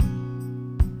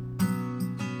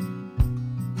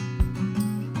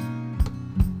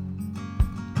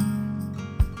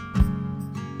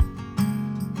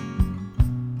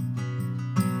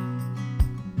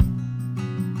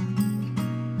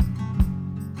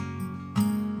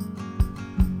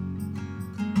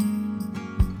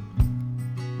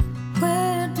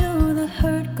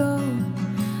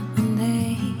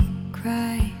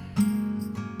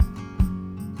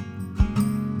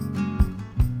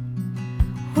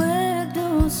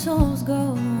souls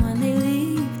go when they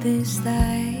leave this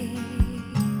life.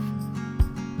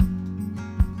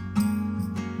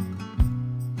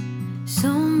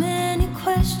 So many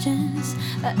questions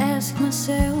I ask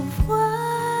myself,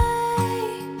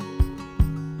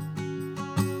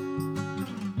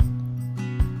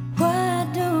 why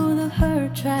do the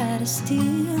hurt try to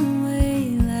steal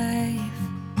away life?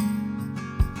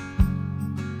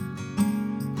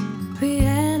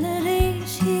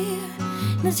 Reality's here,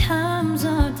 the times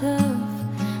are tough,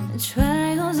 the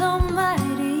trials are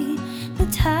mighty, the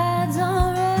tides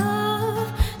are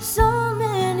rough. So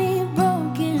many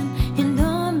broken and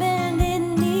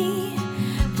unbended knee,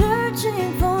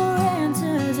 searching for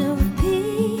answers of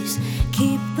peace.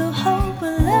 Keep the hope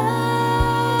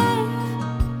alive,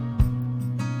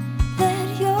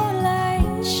 let your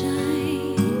light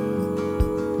shine.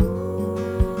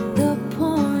 The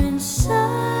poor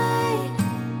inside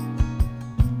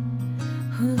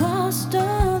who lost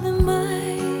all the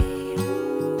might,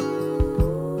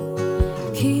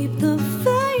 keep the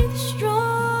faith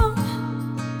strong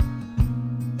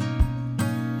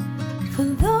for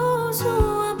those who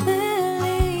are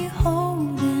barely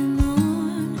holding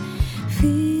on.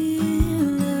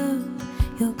 Fill up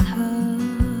your cup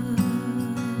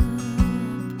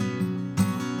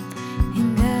and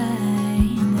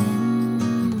guide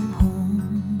them home.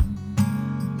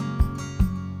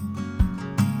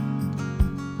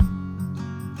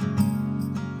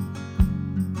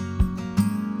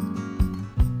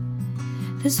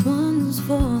 This one's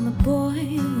for the boy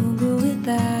who grew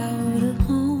without a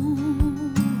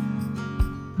home,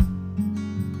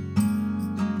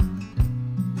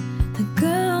 the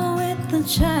girl with the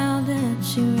child that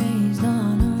she raised on